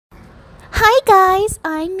guys,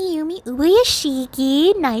 I'm Miyumi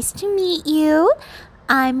Ubuyashiki. Nice to meet you.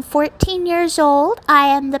 I'm 14 years old. I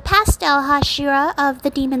am the pastel Hashira of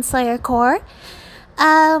the Demonslayer Corps.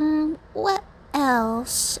 What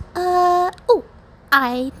else?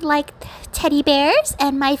 I like teddy bears,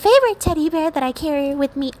 and my favorite teddy bear that I carry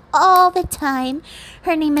with me all the time,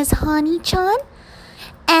 her name is Hani-chan,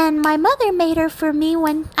 and my mother made her for me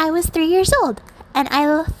when I was 3 years old, and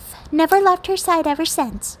I've never left her side ever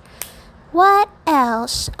since. What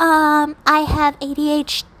else? I have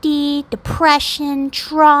ADHD, depression,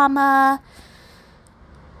 trauma.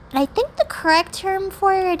 And I think the correct term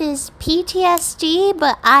for it is PTSD,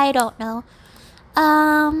 but I don't know.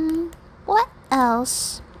 What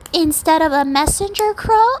else? Instead of a messenger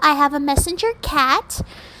crow, I have a messenger cat.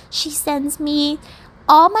 She sends me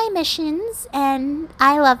all my missions, and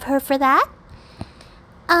I love her for that.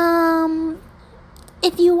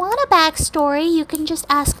 If you want a backstory, you can just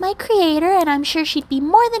ask my creator, and I'm sure she'd be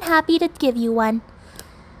more than happy to give you one.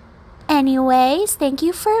 Anyways, thank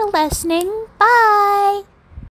you for listening. Bye!